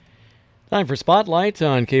Time for Spotlight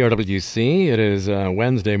on KRWC. It is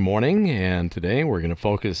Wednesday morning, and today we're going to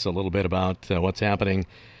focus a little bit about what's happening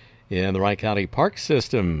in the Wright County Park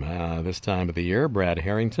System this time of the year. Brad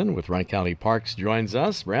Harrington with Wright County Parks joins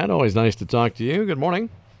us. Brad, always nice to talk to you. Good morning.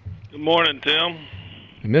 Good morning, Tim.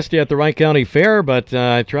 I missed you at the Wright County Fair, but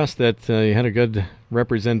I trust that you had a good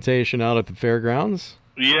representation out at the fairgrounds.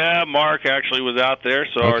 Yeah, Mark actually was out there,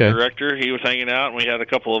 so Okay. Our director, he was hanging out, and we had a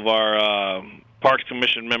couple of our Parks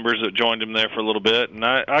Commission members that joined him there for a little bit, and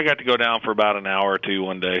I got to go down for about an hour or two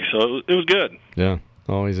one day, so it was good. Yeah,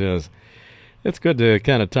 always is. It's good to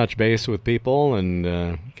kind of touch base with people and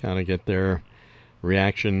kind of get their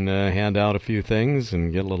reaction, hand out a few things,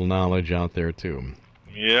 and get a little knowledge out there, too.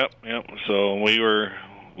 Yep. So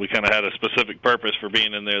we kind of had a specific purpose for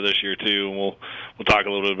being in there this year too, and we'll talk a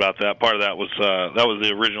little bit about that. Part of that was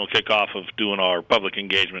the original kickoff of doing our public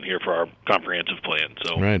engagement here for our comprehensive plan.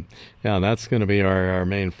 So Right. Yeah, that's going to be our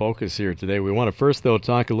main focus here today. We want to first, though,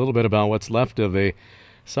 talk a little bit about what's left of the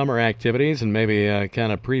summer activities and maybe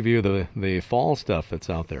kind of preview the fall stuff that's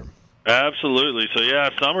out there. Absolutely. So yeah,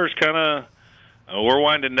 summer's kind of we're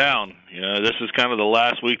winding down. You know, this is kind of the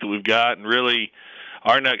last week that we've got, and really,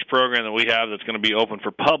 our next program that we have that's going to be open for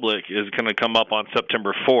public is going to come up on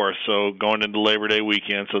September 4th, so going into Labor Day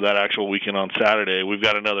weekend, so that actual weekend on Saturday, we've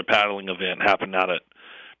got another paddling event happening out at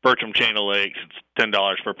Bertram Chain of Lakes. It's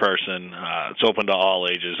 $10 per person. It's open to all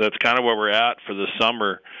ages. That's kind of where we're at for the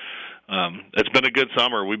summer. It's been a good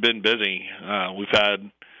summer. We've been busy. We've had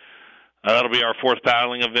that'll be our fourth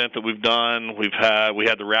paddling event that we've done. We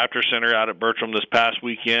had the Raptor Center out at Bertram this past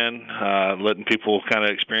weekend, letting people kind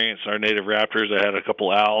of experience our native raptors. I had a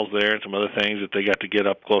couple owls there and some other things that they got to get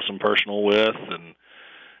up close and personal with, and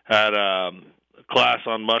had a class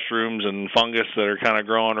on mushrooms and fungus that are kind of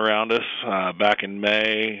growing around us back in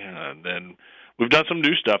May. Then we've done some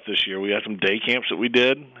new stuff this year. We had some day camps that we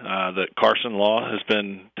did that Carson Law has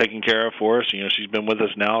been taking care of for us. You know, she's been with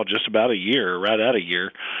us now just about a year, right at a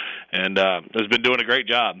year, and has been doing a great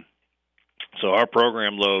job. So our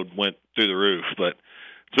program load went through the roof, but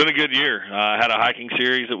it's been a good year. I had a hiking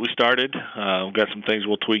series that we started. We've got some things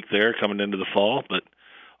we'll tweak there coming into the fall, but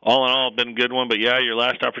all in all, it's been a good one. But yeah, your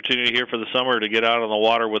last opportunity here for the summer to get out on the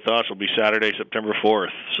water with us will be Saturday, September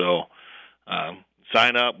 4th. So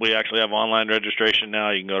sign up. We actually have online registration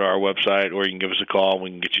now. You can go to our website, or you can give us a call. We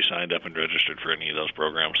can get you signed up and registered for any of those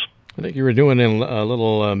programs. I think you were doing a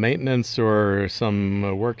little maintenance or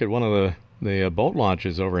some work at one of the boat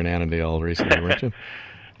launches over in Annandale recently, weren't you?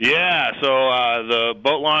 Yeah, so the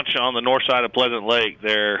boat launch on the north side of Pleasant Lake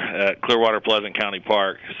there at Clearwater Pleasant County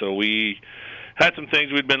Park. So we had some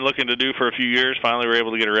things we'd been looking to do for a few years. Finally, we were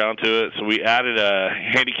able to get around to it. So we added a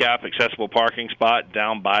handicap accessible parking spot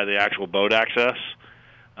down by the actual boat access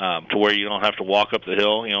to where you don't have to walk up the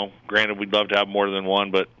hill. You know, granted, we'd love to have more than one,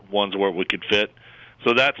 but one's where we could fit.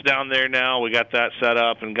 So that's down there now. We got that set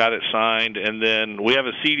up and got it signed. And then we have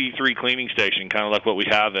a CD3 cleaning station, kind of like what we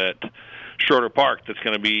have at Schroeder Park, that's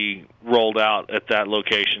going to be rolled out at that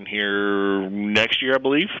location here next year, I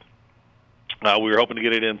believe. We were hoping to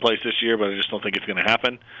get it in place this year, but I just don't think it's going to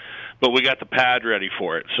happen. But we got the pad ready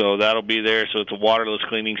for it, so that'll be there. So it's a waterless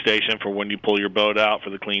cleaning station for when you pull your boat out for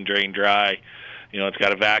the clean, drain, dry. You know, it's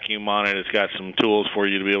got a vacuum on it. It's got some tools for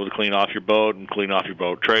you to be able to clean off your boat and clean off your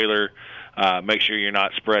boat trailer. Make sure you're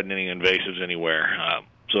not spreading any invasives anywhere.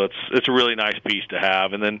 So it's a really nice piece to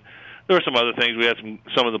have. And then there were some other things. We had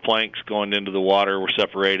some of the planks going into the water were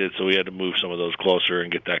separated, so we had to move some of those closer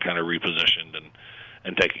and get that kind of repositioned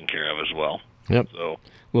and taken care of as well. Yep. So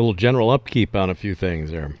a little general upkeep on a few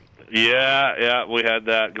things there. Yeah, we had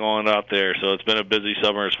that going out there. So it's been a busy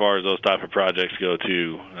summer as far as those type of projects go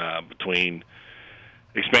too. Between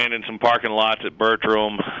expanding some parking lots at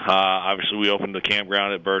Bertram, obviously we opened the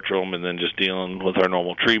campground at Bertram, and then just dealing with our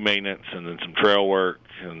normal tree maintenance, and then some trail work,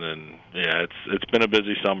 and then it's been a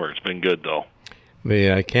busy summer. It's been good though.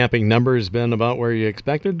 The camping numbers been about where you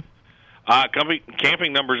expected?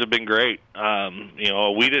 Camping numbers have been great. You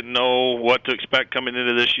know, we didn't know what to expect coming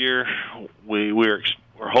into this year. We're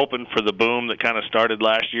hoping for the boom that kind of started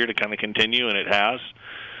last year to kind of continue, and it has.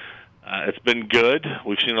 It's been good.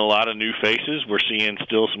 We've seen a lot of new faces. We're seeing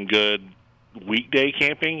still some good weekday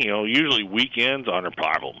camping. You know, usually weekends aren't a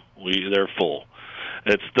problem. They're full.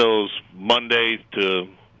 It's those Monday to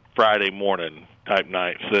Friday morning type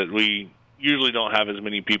nights that we usually don't have as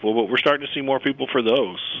many people, but we're starting to see more people for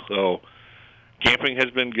those. So camping has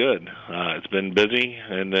been good. It's been busy,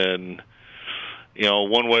 and then, you know,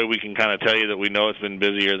 one way we can kind of tell you that we know it's been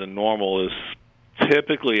busier than normal is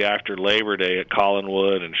typically after Labor Day at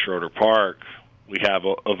Collinwood and Schroeder Park, we have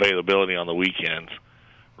availability on the weekends.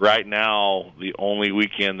 right now, the only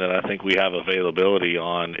weekend that I think we have availability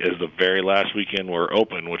on is the very last weekend we're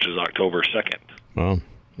open, which is October 2nd. Well,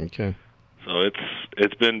 okay. So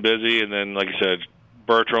it's been busy, and then, like I said,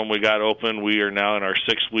 Bertram, we got open. We are now in our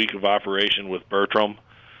 6th week of operation with Bertram,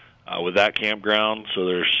 with that campground. So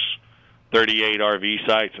there's 38 RV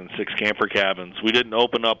sites and 6 camper cabins. We didn't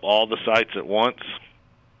open up all the sites at once,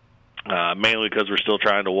 mainly because we're still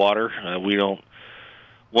trying to water. We don't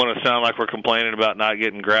want to sound like we're complaining about not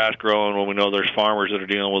getting grass growing when we know there's farmers that are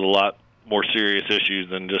dealing with a lot more serious issues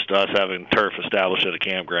than just us having turf established at a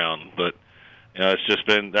campground. But it's just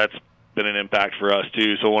that's been an impact for us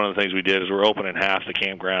too. So one of the things we did is we're opening half the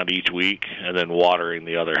campground each week and then watering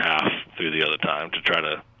the other half through the other time to try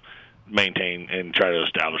to maintain and try to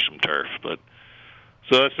establish some turf. But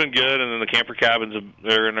so that's been good. And then the camper cabins,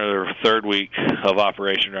 they're in their 3rd week of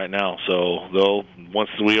operation right now. So once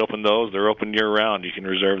we open those, they're open year round. You can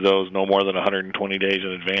reserve those no more than 120 days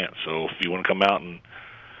in advance. So if you want to come out and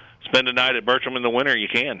spend a night at Bertram in the winter, you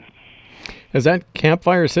can. Has that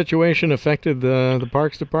campfire situation affected the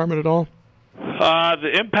Parks Department at all?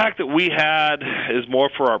 The impact that we had is more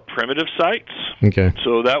for our primitive sites. Okay.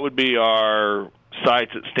 So that would be our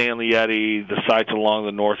sites at Stanley Eddy, the sites along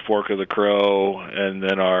the North Fork of the Crow, and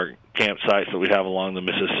then our campsites that we have along the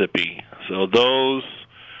Mississippi. So those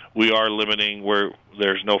we are limiting where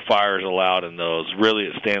there's no fires allowed in those. Really,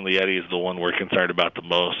 at Stanley Eddy is the one we're concerned about the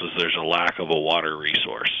most, is there's a lack of a water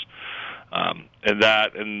resource.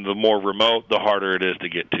 And the more remote, the harder it is to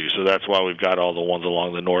get to. So that's why we've got all the ones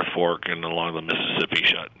along the North Fork and along the Mississippi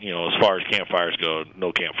shut. As far as campfires go,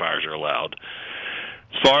 no campfires are allowed.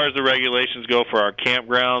 As far as the regulations go for our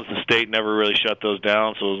campgrounds, the state never really shut those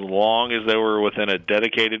down. So as long as they were within a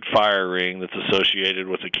dedicated fire ring that's associated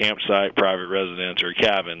with a campsite, private residence, or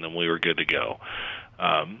cabin, then we were good to go.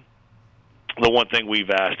 The one thing we've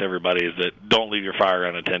asked everybody is that don't leave your fire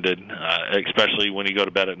unattended, especially when you go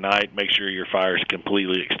to bed at night. Make sure your fire is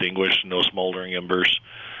completely extinguished, no smoldering embers,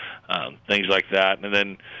 things like that. And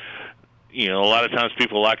then, a lot of times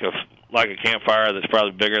people like a campfire that's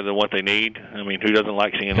probably bigger than what they need. I mean, who doesn't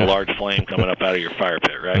like seeing a large flame coming up out of your fire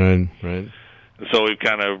pit, right? Right. So we've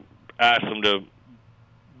kind of asked them to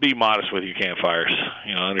be modest with your campfires.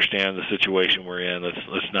 Understand the situation we're in.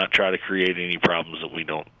 Let's not try to create any problems that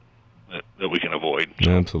we can avoid.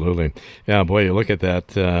 So. Absolutely. Yeah, boy, you look at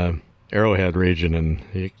that Arrowhead region,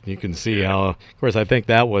 and you can see how, of course, I think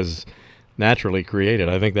that was naturally created.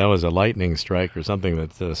 I think that was a lightning strike or something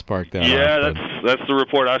that sparked that off. Yeah, that's the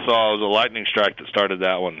report I saw. It was a lightning strike that started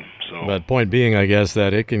that one. So. But point being, I guess,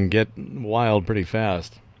 that it can get wild pretty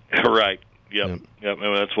fast. Right. Yep.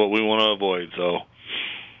 And that's what we want to avoid. So.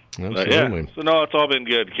 Absolutely. So, no, it's all been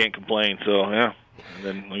good. Can't complain. So, yeah. And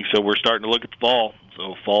then, like I said, we're starting to look at the fall.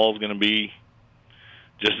 So fall is going to be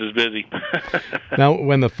just as busy. Now,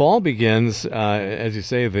 when the fall begins, as you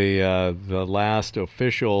say, the last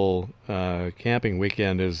official camping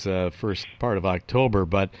weekend is first part of October.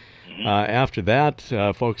 But after that,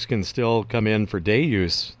 folks can still come in for day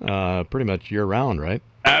use pretty much year-round, right?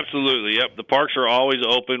 Absolutely, yep. The parks are always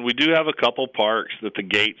open. We do have a couple parks that the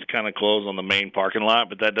gates kind of close on the main parking lot,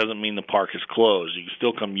 but that doesn't mean the park is closed. You can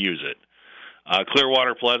still come use it.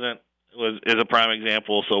 Clearwater Pleasant is a prime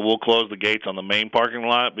example. So we'll close the gates on the main parking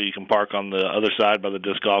lot, but you can park on the other side by the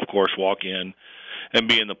disc golf course, walk in, and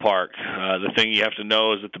be in the park. The thing you have to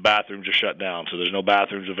know is that the bathrooms are shut down, so there's no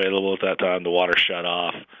bathrooms available at that time. The water's shut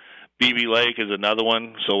off. BB Lake is another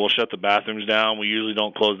one, so we'll shut the bathrooms down. We usually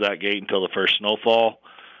don't close that gate until the first snowfall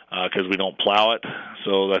because we don't plow it.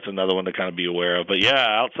 So that's another one to kind of be aware of. But yeah,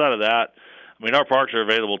 outside of that, I mean, our parks are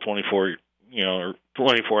available 24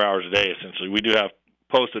 hours a day, essentially. We do have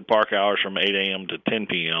posted park hours from 8 a.m. to 10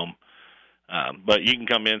 p.m., but you can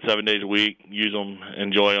come in 7 days a week, use them,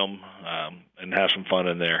 enjoy them, and have some fun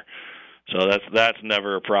in there. So that's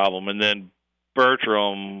never a problem. And then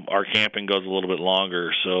Bertram, our camping goes a little bit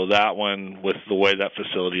longer. So that one, with the way that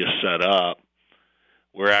facility is set up,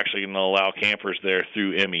 we're actually going to allow campers there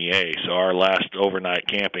through MEA. So our last overnight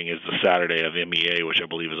camping is the Saturday of MEA, which I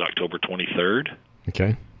believe is October 23rd.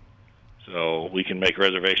 Okay. So we can make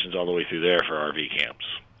reservations all the way through there for RV camps.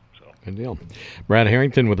 So. Good deal. Brad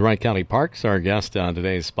Harrington with Wright County Parks, our guest on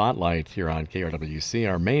today's Spotlight here on KRWC.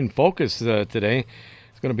 Our main focus today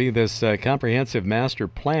is going to be this comprehensive master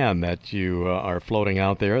plan that you are floating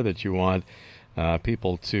out there, that you want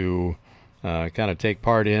people to kind of take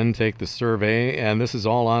part in, take the survey. And this is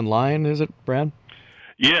all online, is it, Brad?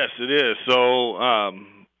 Yes, it is. So,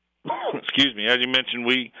 excuse me, as I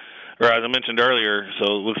mentioned earlier,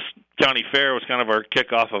 so this county fair was kind of our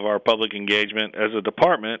kickoff of our public engagement. As a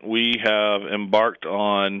department, we have embarked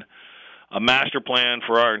on a master plan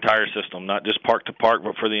for our entire system, not just park to park,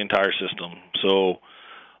 but for the entire system. So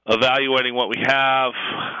evaluating what we have,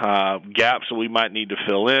 gaps that we might need to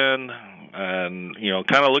fill in, and,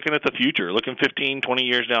 kind of looking at the future, looking 15, 20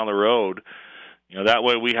 years down the road. That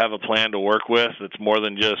way we have a plan to work with that's more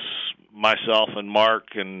than just myself and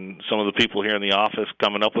Mark and some of the people here in the office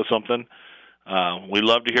coming up with something. We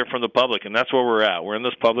love to hear from the public, and that's where we're at. We're in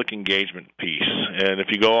this public engagement piece. And if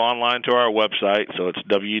you go online to our website, so it's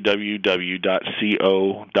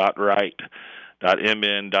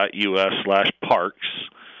www.co.right.mn.us/parks,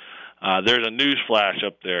 there's a news flash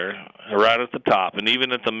up there right at the top. And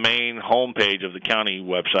even at the main homepage of the county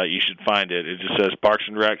website, you should find it. It just says Parks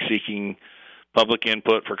and Rec seeking public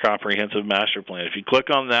input for comprehensive master plan. If you click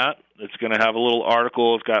on that, it's going to have a little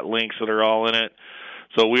article. It's got links that are all in it.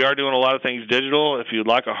 So we are doing a lot of things digital. If you'd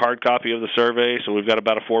like a hard copy of the survey, so we've got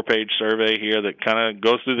about a 4-page survey here that kind of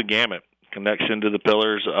goes through the gamut, connects into the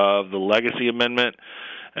pillars of the legacy amendment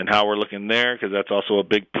and how we're looking there, because that's also a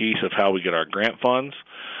big piece of how we get our grant funds.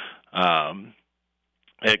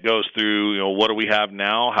 It goes through, what do we have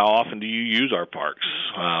now? How often do you use our parks?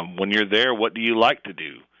 When you're there, what do you like to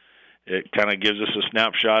do? It kind of gives us a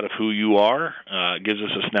snapshot of who you are. It gives us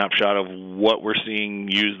a snapshot of what we're seeing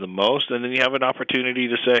used the most. And then you have an opportunity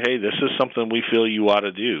to say, hey, this is something we feel you ought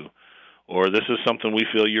to do. Or this is something we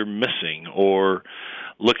feel you're missing. Or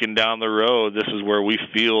looking down the road, this is where we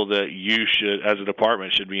feel that you should, as a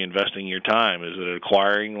department, should be investing your time. Is it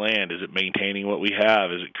acquiring land? Is it maintaining what we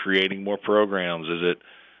have? Is it creating more programs? Is it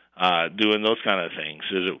doing those kind of things?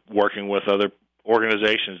 Is it working with other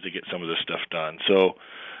organizations to get some of this stuff done? So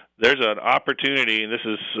there's an opportunity, and this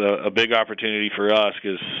is a big opportunity for us,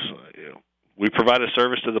 because we provide a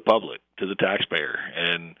service to the public, to the taxpayer,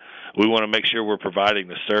 and we want to make sure we're providing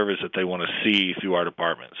the service that they want to see through our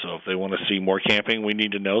department. So if they want to see more camping, we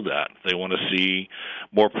need to know that. If they want to see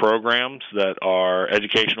more programs that are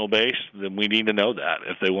educational based, then we need to know that.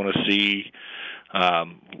 If they want to see us,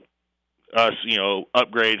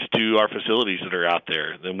 upgrades to our facilities that are out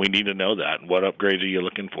there, then we need to know that. And what upgrades are you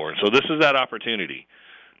looking for? So this is that opportunity.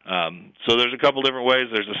 So there's a couple different ways.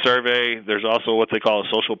 There's a survey. There's also what they call a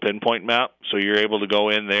social pinpoint map. So you're able to go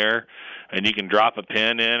in there and you can drop a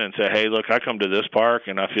pin in and say, hey, look, I come to this park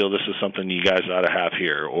and I feel this is something you guys ought to have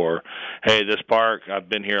here. Or, hey, this park, I've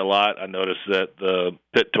been here a lot. I noticed that the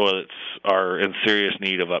pit toilets are in serious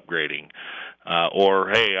need of upgrading. Or,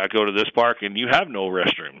 hey, I go to this park and you have no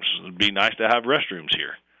restrooms. It'd be nice to have restrooms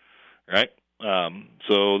here, right?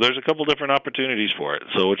 So there's a couple different opportunities for it,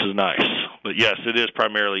 so which is nice. But yes, it is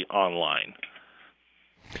primarily online.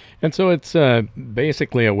 And so it's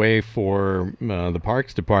basically a way for the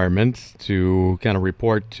Parks Department to kind of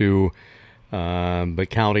report to the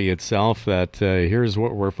county itself that here's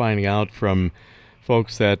what we're finding out from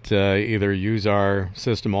folks that either use our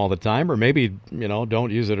system all the time or maybe,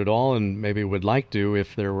 don't use it at all and maybe would like to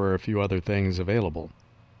if there were a few other things available.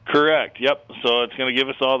 Correct. Yep. So it's going to give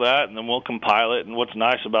us all that, and then we'll compile it. And what's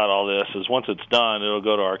nice about all this is once it's done, it'll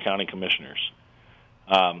go to our county commissioners.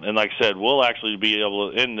 And like I said, we'll actually be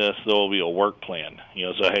able to, in this, there will be a work plan.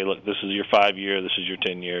 So, hey, look, this is your 5-year, this is your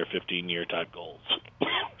 10-year, 15-year type goals.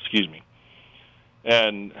 Excuse me.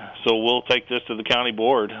 And so we'll take this to the county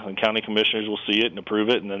board, and county commissioners will see it and approve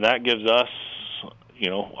it, and then that gives us,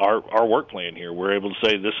 our work plan here. We're able to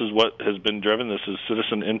say this is what has been driven, this is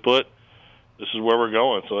citizen input, this is where we're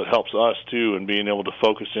going. So it helps us, too, in being able to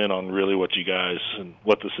focus in on really what you guys and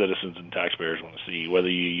what the citizens and taxpayers want to see, whether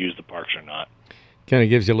you use the parks or not. Kind of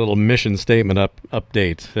gives you a little mission statement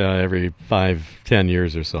update every 5-10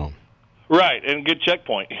 years or so. Right, and good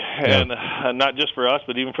checkpoint. Yeah. And not just for us,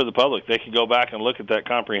 but even for the public. They can go back and look at that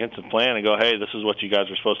comprehensive plan and go, hey, this is what you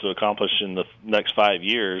guys are supposed to accomplish in the next 5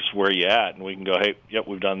 years. Where are you at? And we can go, hey, yep,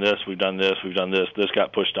 we've done this, we've done this, we've done this. This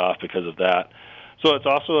got pushed off because of that. So it's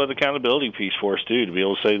also an accountability piece for us, too, to be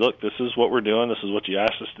able to say, look, this is what we're doing, this is what you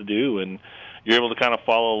asked us to do, and you're able to kind of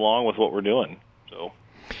follow along with what we're doing. So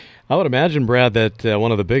I would imagine, Brad, that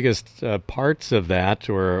one of the biggest parts of that,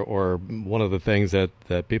 or one of the things that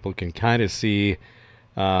people can kind of see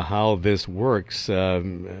how this works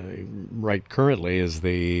right currently is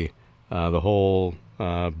the whole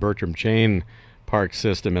Bertram Chain Park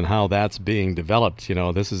system and how that's being developed.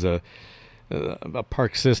 This is a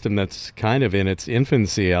park system that's kind of in its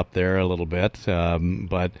infancy up there a little bit,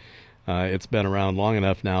 but it's been around long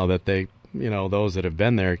enough now that they, those that have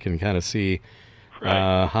been there can kind of see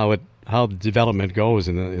how the development goes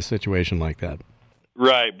in a situation like that.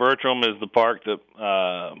 Right. Bertram is the park that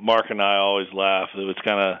Mark and I always laugh.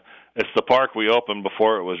 It's the park we opened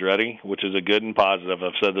before it was ready, which is a good and positive.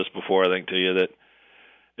 I've said this before, I think, to you, that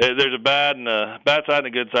There's a bad side and a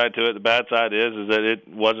good side to it. The bad side is that it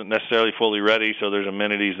wasn't necessarily fully ready, so there's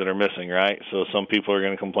amenities that are missing, right? So some people are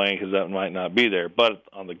going to complain because that might not be there. But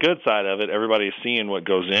on the good side of it, everybody is seeing what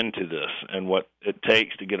goes into this and what it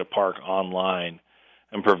takes to get a park online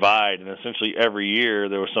and provide. And essentially every year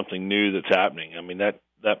there was something new that's happening. I mean,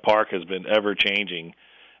 that park has been ever changing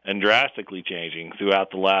and drastically changing throughout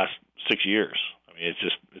the last 6 years. I mean,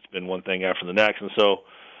 it's been one thing after the next, and so.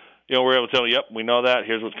 We're able to tell them, yep, we know that.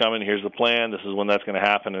 Here's what's coming. Here's the plan. This is when that's going to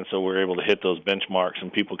happen. And so we're able to hit those benchmarks,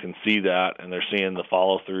 and people can see that, and they're seeing the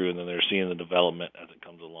follow-through, and then they're seeing the development as it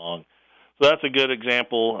comes along. So that's a good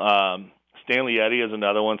example. Stanley Eddy is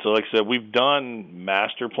another one. So like I said, we've done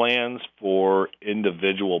master plans for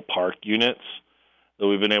individual park units that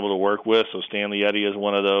we've been able to work with. So Stanley Eddy is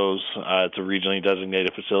one of those. It's a regionally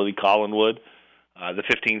designated facility, Collinwood. The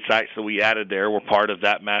 15 sites that we added there were part of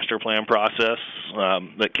that master plan process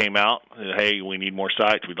that came out. Hey, we need more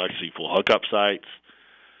sites. We'd like to see full hookup sites.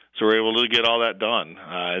 So we're able to get all that done.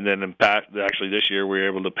 And then actually this year we were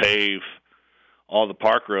able to pave all the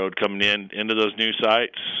park road coming into those new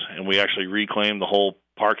sites, and we actually reclaimed the whole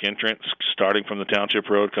park entrance starting from the township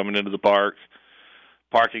road coming into the park.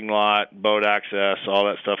 Parking lot, boat access, all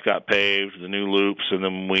that stuff got paved, the new loops, and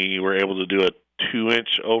then we were able to do a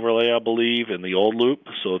 2-inch overlay, I believe, in the old loop,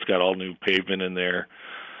 so it's got all new pavement in there.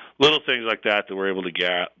 Little things like that we're able to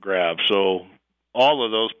grab. So all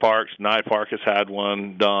of those parks, Nye Park has had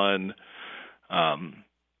one done.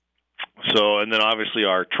 And then obviously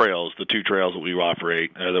our trails, the 2 trails that we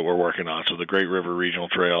operate that we're working on, so the Great River Regional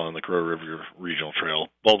Trail and the Crow River Regional Trail,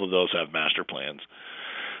 both of those have master plans.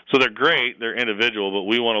 So they're great, they're individual, but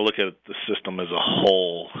we want to look at the system as a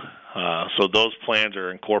whole. So those plans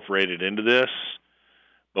are incorporated into this,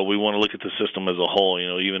 but we want to look at the system as a whole,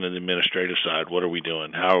 even in the administrative side. What are we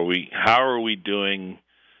doing? How are we doing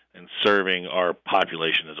and serving our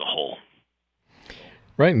population as a whole?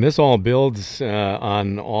 Right, and this all builds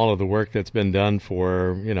on all of the work that's been done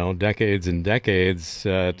for, decades and decades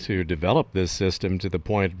to develop this system to the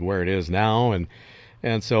point where it is now.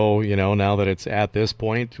 And so, now that it's at this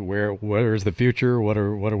point, where's the future? What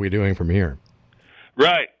are we doing from here?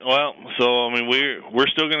 Right. Well, so I mean, we're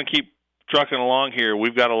still going to keep trucking along here.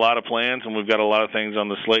 We've got a lot of plans, and we've got a lot of things on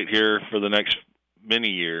the slate here for the next many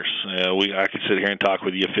years. I could sit here and talk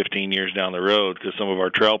with you 15 years down the road, because some of our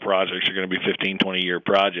trail projects are going to be 15, 20-year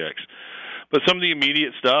projects. But some of the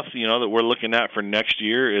immediate stuff, that we're looking at for next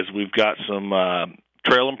year is we've got some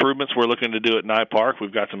trail improvements we're looking to do at Nye Park.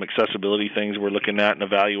 We've got some accessibility things we're looking at and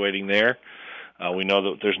evaluating there. We know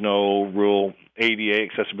that there's no real ADA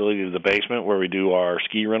accessibility to the basement where we do our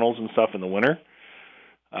ski rentals and stuff in the winter.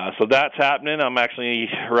 So that's happening. I'm actually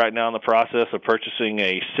right now in the process of purchasing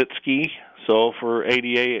a sit ski, so for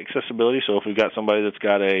ADA accessibility. So if we've got somebody that's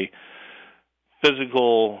got a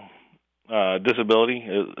physical disability,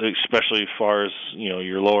 especially as far as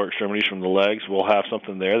your lower extremities from the legs, we'll have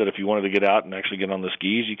something there that if you wanted to get out and actually get on the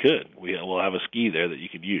skis, you could. We'll have a ski there that you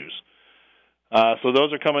could use. So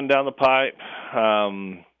those are coming down the pipe.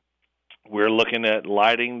 We're looking at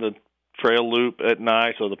lighting the trail loop at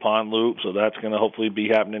Nye, so the pond loop, so that's going to hopefully be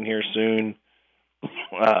happening here soon.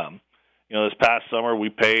 This past summer we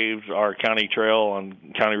paved our county trail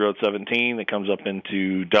on County Road 17 that comes up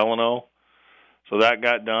into Delano. So that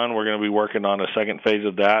got done. We're going to be working on a second phase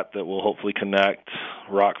of that will hopefully connect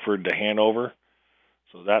Rockford to Hanover.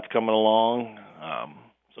 So that's coming along.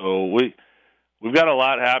 So we've got a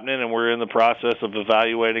lot happening, and we're in the process of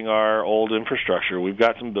evaluating our old infrastructure. We've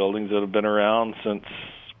got some buildings that have been around since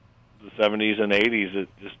the 70s and 80s that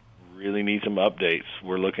just really need some updates.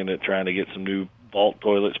 We're looking at trying to get some new vault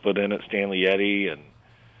toilets put in at Stanley Eddy, and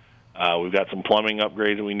we've got some plumbing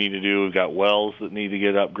upgrades that we need to do. We've got wells that need to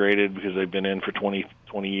get upgraded because they've been in for 20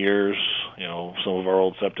 years, some of our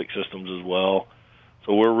old septic systems as well.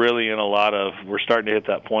 So we're really in we're starting to hit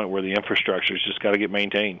that point where the infrastructure's just got to get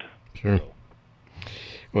maintained. Sure.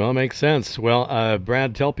 Well, it makes sense. Well,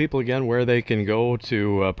 Brad, tell people again where they can go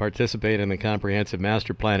to participate in the Comprehensive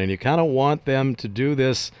Master Plan. And you kind of want them to do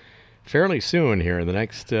this fairly soon here in the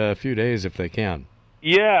next few days if they can.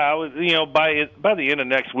 Yeah, by the end of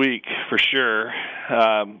next week for sure.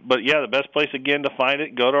 But yeah, the best place again to find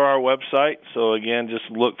it, go to our website. So again, just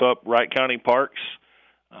look up Wright County Parks.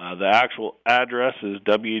 The actual address is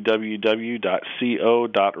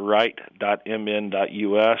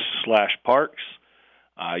www.co.wright.mn.us/parks.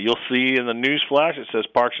 You'll see in the news flash it says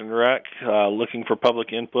Parks and Rec, looking for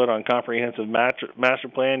public input on Comprehensive Master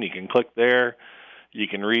Plan. You can click there. You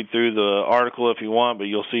can read through the article if you want, but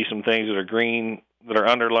you'll see some things that are green, that are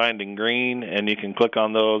underlined in green, and you can click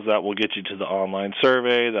on those. That will get you to the online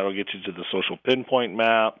survey. That will get you to the social pinpoint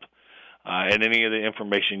map. and any of the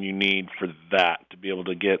information you need for that to be able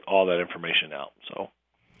to get all that information out. So,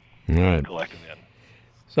 all right. collecting it.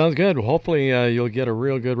 Sounds good. Well, hopefully you'll get a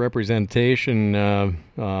real good representation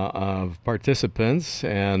of participants,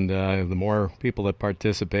 and the more people that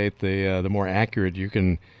participate, the more accurate you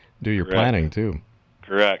can do your planning, too.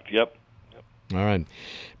 Correct. Yep. All right.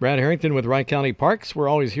 Brad Harrington with Wright County Parks. We're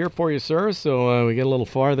always here for you, sir, so we get a little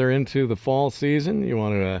farther into the fall season. You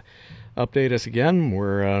want to update us again?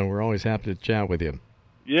 We're always happy to chat with you.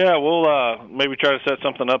 Yeah, we'll maybe try to set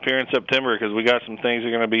something up here in September because we got some things that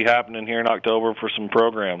are going to be happening here in October for some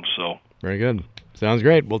programs. So very good. Sounds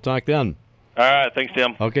great. We'll talk then. All right. Thanks,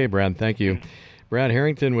 Tim. Okay, Brad. Thank you. Brad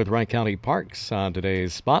Harrington with Wright County Parks on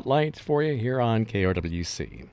today's Spotlight for you here on KRWC.